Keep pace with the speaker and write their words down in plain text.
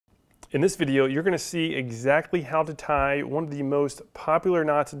In this video, you're going to see exactly how to tie one of the most popular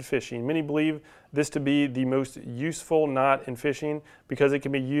knots in fishing. Many believe this to be the most useful knot in fishing because it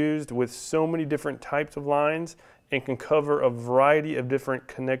can be used with so many different types of lines and can cover a variety of different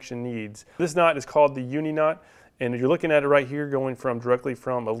connection needs. This knot is called the Uni Knot, and you're looking at it right here going directly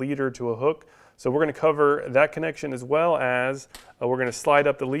from a leader to a hook. So we're going to cover that connection as well as we're going to slide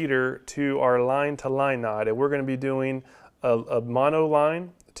up the leader to our line-to-line knot, and we're going to be doing a mono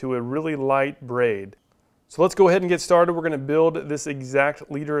line to a really light braid. So let's go ahead and get started. We're going to build this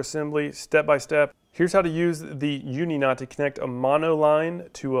exact leader assembly step by step. Here's how to use the Uni Knot to connect a mono line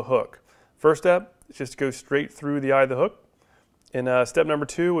to a hook. First step is just to go straight through the eye of the hook. And step number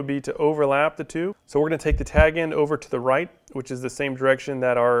 2 would be to overlap the two. So we're going to take the tag end over to the right, which is the same direction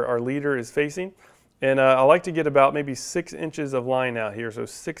that our leader is facing. And I like to get about maybe 6 inches of line out here, so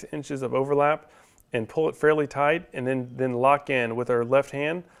 6 inches of overlap, and pull it fairly tight, and then lock in with our left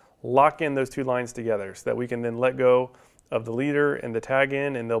hand, lock in those two lines together so that we can then let go of the leader and the tag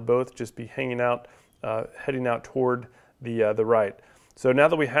end, and they'll both just be hanging out, heading out toward the right. So now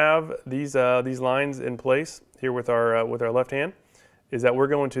that we have these lines in place here with our left hand, is that we're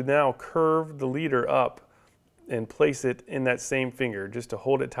going to now curve the leader up and place it in that same finger just to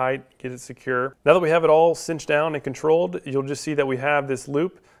hold it tight, get it secure. Now that we have it all cinched down and controlled, you'll just see that we have this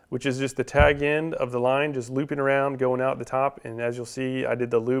loop, which is just the tag end of the line just looping around, going out the top. And as you'll see, I did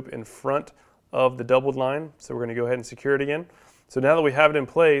the loop in front of the doubled line. So we're going to go ahead and secure it again. So now that we have it in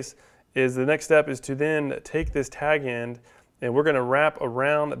place, the next step is to then take this tag end and we're going to wrap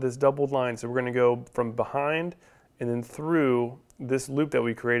around this doubled line. So we're going to go from behind and then through this loop that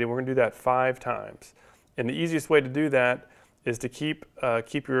we created. We're going to do that 5 times. And the easiest way to do that is to keep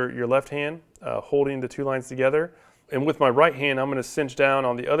your left hand holding the two lines together. And with my right hand, I'm going to cinch down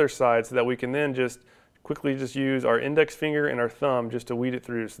on the other side so that we can then just quickly just use our index finger and our thumb just to weed it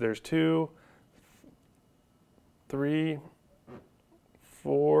through. So there's 2, 3,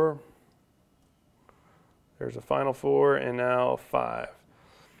 4, there's a final 4, and now 5.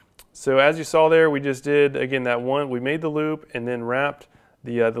 So as you saw there, we just did, again, that one, we made the loop and then wrapped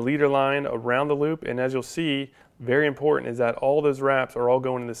the leader line around the loop. And as you'll see, very important is that all those wraps are all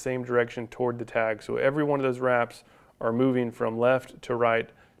going in the same direction toward the tag. So every one of those wraps are moving from left to right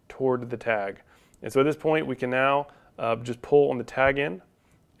toward the tag. And so at this point, we can now just pull on the tag end.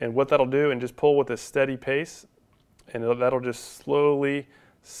 And what that'll do, and just pull with a steady pace, and that'll just slowly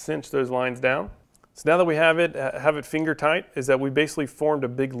cinch those lines down. So now that we have it finger tight, is that we basically formed a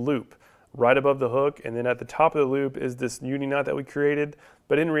big loop right above the hook, and then at the top of the loop is this Uni Knot that we created.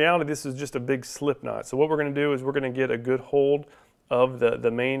 But in reality, this is just a big slip knot. So what we're going to do is we're going to get a good hold of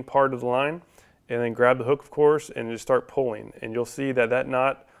the main part of the line, and then grab the hook, of course, and just start pulling. And you'll see that that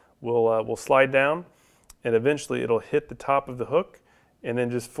knot will slide down, and eventually it'll hit the top of the hook, and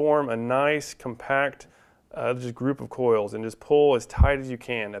then just form a nice, compact just group of coils, and just pull as tight as you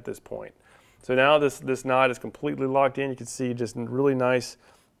can at this point. So now this knot is completely locked in. You can see just really nice,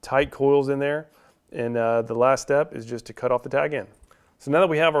 tight coils in there. And the last step is just to cut off the tag end. So now that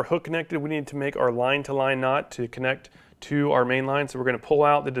we have our hook connected, we need to make our line-to-line knot to connect to our main line. So we're going to pull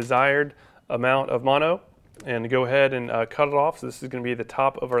out the desired amount of mono and go ahead and cut it off. So this is going to be the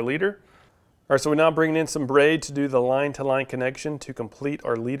top of our leader. All right, so we're now bringing in some braid to do the line-to-line connection to complete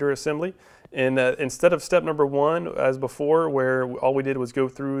our leader assembly. And instead of step number 1, as before, where all we did was go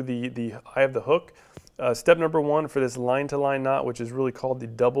through the eye of the hook, step number 1 for this line-to-line knot, which is really called the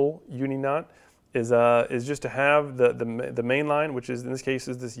double Uni Knot, is just to have the main line, which is in this case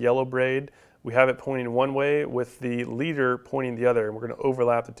is this yellow braid. We have it pointing one way with the leader pointing the other, and we're going to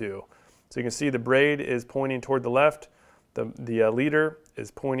overlap the two. So you can see the braid is pointing toward the left, the leader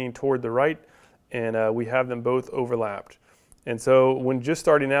is pointing toward the right, and we have them both overlapped. And so when just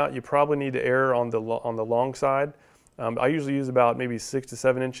starting out, you probably need to err on the long side. I usually use about maybe 6 to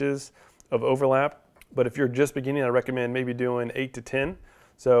 7 inches of overlap, but if you're just beginning, I recommend maybe doing 8 to 10.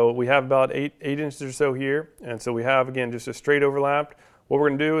 So we have about 8 inches or so here, and so we have, again, just a straight overlap. What we're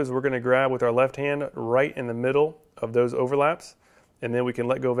going to do is we're going to grab with our left hand right in the middle of those overlaps, and then we can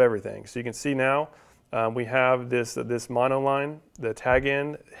let go of everything. So you can see now we have this mono line, the tag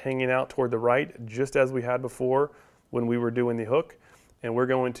end hanging out toward the right, just as we had before when we were doing the hook. And we're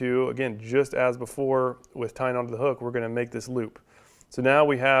going to, again, just as before with tying onto the hook, we're going to make this loop. So now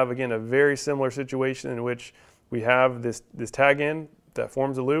we have, again, a very similar situation in which we have this tag end that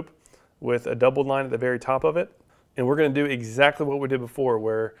forms a loop with a doubled line at the very top of it. And we're going to do exactly what we did before,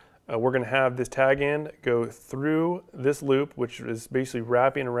 where we're going to have this tag end go through this loop, which is basically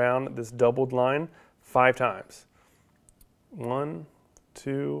wrapping around this doubled line 5 times. 1,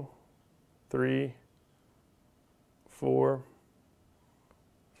 2, 3, 4,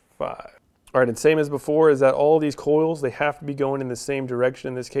 5. All right, and same as before is that all these coils, they have to be going in the same direction.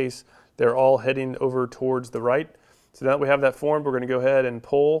 In this case, they're all heading over towards the right. So now that we have that formed, we're going to go ahead and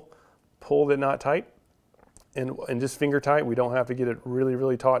pull the knot tight and just finger tight. We don't have to get it really,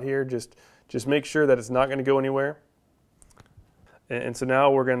 really taut here. Just make sure that it's not going to go anywhere. And so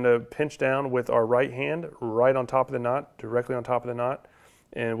now we're going to pinch down with our right hand right on top of the knot, directly on top of the knot.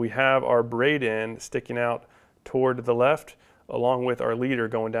 And we have our braid end sticking out toward the left, along with our leader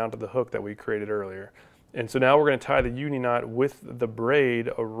going down to the hook that we created earlier. And so now we're going to tie the uni knot with the braid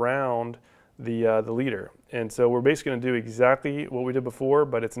around the leader. And so we're basically going to do exactly what we did before,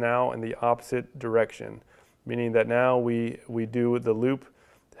 but it's now in the opposite direction, meaning that now we do the loop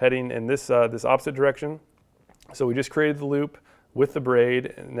heading in this opposite direction. So we just created the loop with the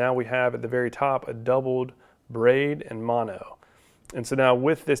braid, and now we have at the very top a doubled braid and mono. And so now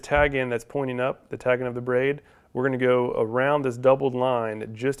with this tag end that's pointing up, the tag end of the braid, we're going to go around this doubled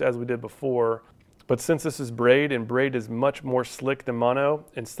line just as we did before. But since this is braid and braid is much more slick than mono,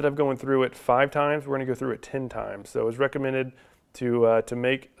 instead of going through it 5 times, we're going to go through it 10 times. So it's recommended to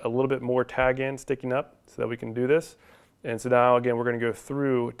make a little bit more tag end sticking up so that we can do this. And so now again, we're going to go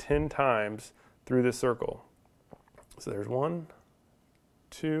through 10 times through this circle. So there's 1,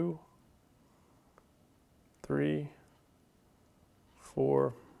 2, 3,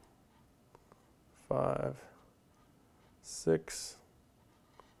 4, 5, 6,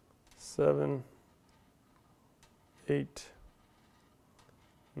 7, 8,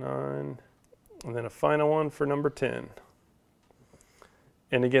 9, and then a final one for number 10.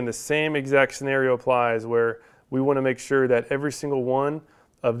 And again, the same exact scenario applies where we want to make sure that every single one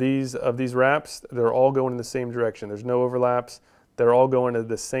of these wraps, they're all going in the same direction. There's no overlaps. They're all going in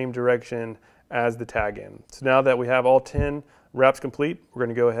the same direction as the tag end. So now that we have all 10 wraps complete, we're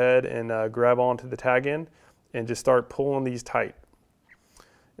going to go ahead and grab onto the tag end and just start pulling these tight.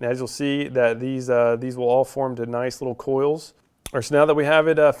 And as you'll see that these will all form to nice little coils. All right, so now that we have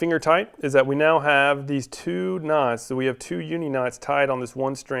it finger tight, is that we now have these 2 knots. So we have 2 uni knots tied on this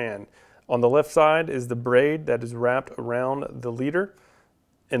one strand. On the left side is the braid that is wrapped around the leader.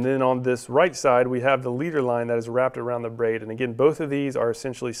 And then on this right side, we have the leader line that is wrapped around the braid. And again, both of these are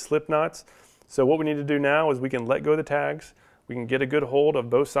essentially slip knots. So what we need to do now is we can let go of the tags. We can get a good hold of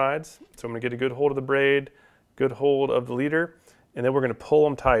both sides. So I'm going to get a good hold of the braid, good hold of the leader, and then we're going to pull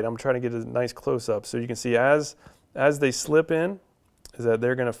them tight. I'm trying to get a nice close-up. So you can see as they slip in, is that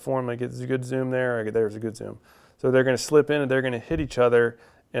they're going to form, like it's a good zoom there. There's a good zoom. So they're going to slip in and they're going to hit each other.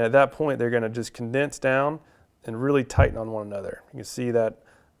 And at that point, they're going to just condense down and really tighten on one another. You can see that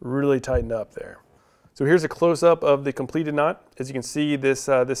really tightened up there. So here's a close-up of the completed knot. As you can see, this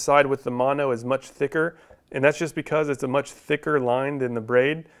side with the mono is much thicker, and that's just because it's a much thicker line than the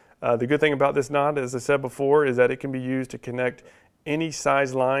braid. The good thing about this knot, as I said before, is that it can be used to connect any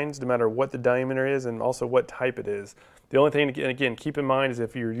size lines, no matter what the diameter is and also what type it is. The only thing, again, keep in mind is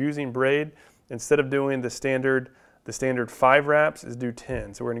if you're using braid, instead of doing the standard 5 wraps, is do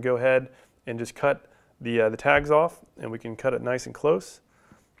 10. So we're going to go ahead and just cut the tags off, and we can cut it nice and close.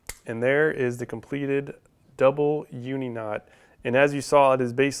 And there is the completed double uni knot. And as you saw, it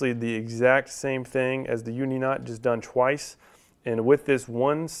is basically the exact same thing as the uni knot, just done twice. And with this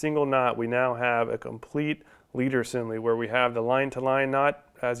one single knot, we now have a complete leader assembly where we have the line-to-line knot,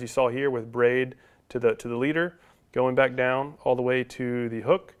 as you saw here, with braid to the leader, going back down all the way to the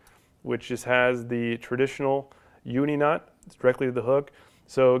hook, which just has the traditional uni knot directly to the hook.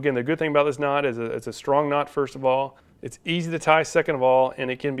 So again, the good thing about this knot is it's a strong knot, first of all. It's easy to tie, second of all, and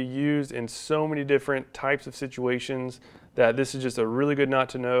it can be used in so many different types of situations that this is just a really good knot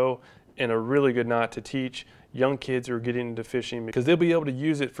to know and a really good knot to teach young kids who are getting into fishing, because they'll be able to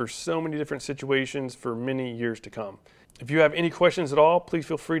use it for so many different situations for many years to come. If you have any questions at all, please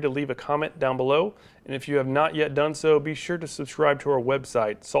feel free to leave a comment down below. And if you have not yet done so, be sure to subscribe to our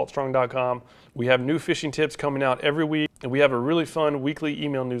website, saltstrong.com. We have new fishing tips coming out every week, and we have a really fun weekly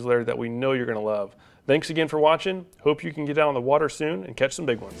email newsletter that we know you're going to love. Thanks again for watching. Hope you can get out on the water soon and catch some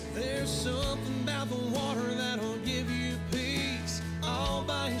big ones. There's something about the water that'll give you peace, all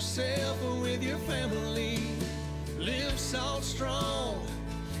by yourself or with your family. Live salt strong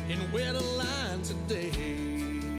and wear the line today.